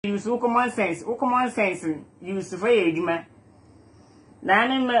use common sense use for ejuma na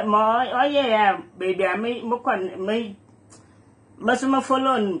me mo oye ya baby me mo kon me masuma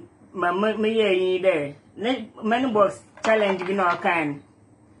follow me ye there many box challenge bi na kan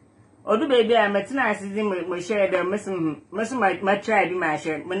odu baby ametina asidi mo share dem mesum ma try bi ma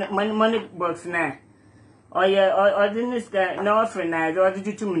share money box na oye odiniska na offer na do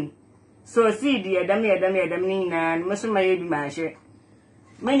tutum so seed ye dam ni na mesuma ye bi ma share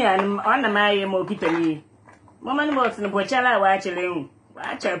Many on a my mo kitani. Woman box no pochala watching.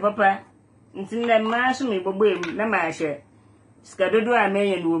 Watch her papa. Until the mash me boom, na masher. Scadodo a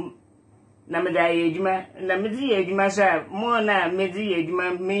million womb. Namada ejuma, Namidi ejuma, more na medi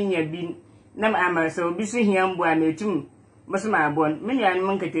ejuma, mania bin. Nam ama so busy him boy me too. Musma born, many and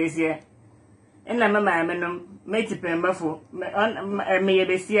monketesia. And na mamma menum, made to pemberful, on me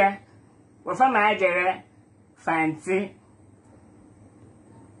besia. Wafa my jere, fancy.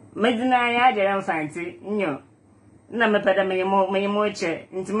 Medina ya jere fancy nyo na mepeda me mo che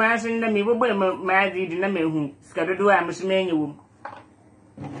ntima aso na me bobo ma adi di na mehu skadodo a musume enye wom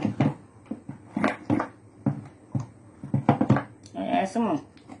asmo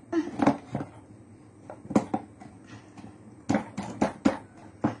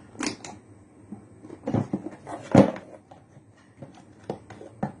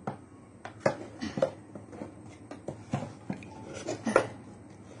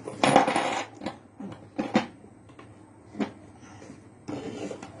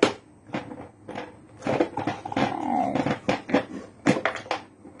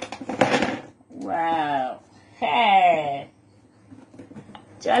Wow. Hey.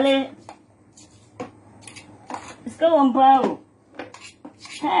 Charlie. Let's go on, Paul.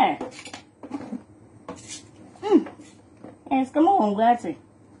 Hey. Let's come on, Glatty.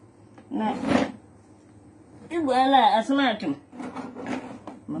 Nah. You well, I smacked him.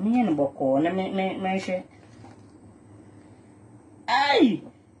 Mammy and a boko, let me share. Aye.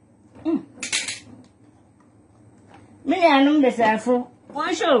 Me, I know the Safo.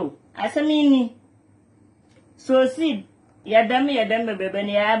 One show. Asamini. So seed, yadam baby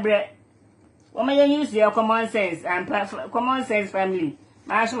ni abre. Woman you use your common sense and common sense family.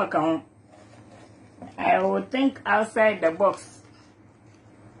 Mashma I will think outside the box.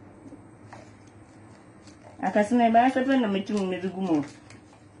 Akasine ba sepe na metu mezugumo.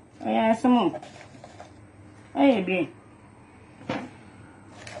 Aya asamo. Aye bi.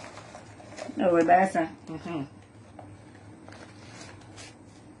 No we basa.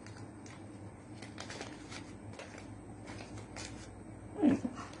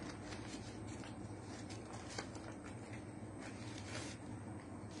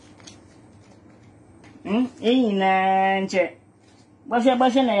 Na nche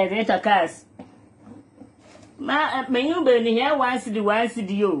boshe na yeta cars ma menyu be ni ya one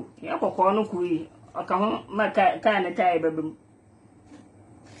city yo ya kokko no kuyi oka ho ma ka na tai babam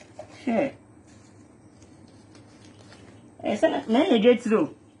he sana na ye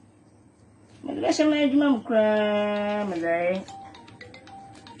jetro me ga shema ejuma mkra me dai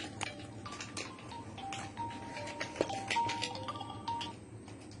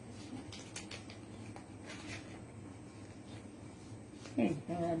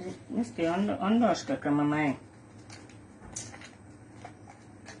Mesti ondoska kama mai.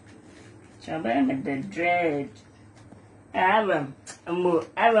 Coba med the dread. Avam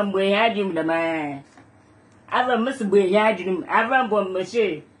bo yajim da mai. Avam musu bo yajim. Avam bo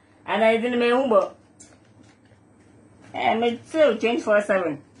mche. Ana idin me humbo. Me too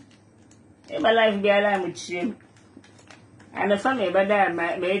 24/7. My life be ala mchim. Ana family bada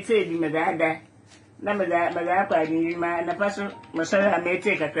me te bi medada. Na maga kwa jinjima na paso masala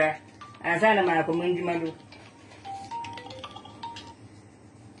mete kakra asana ma ko munjima do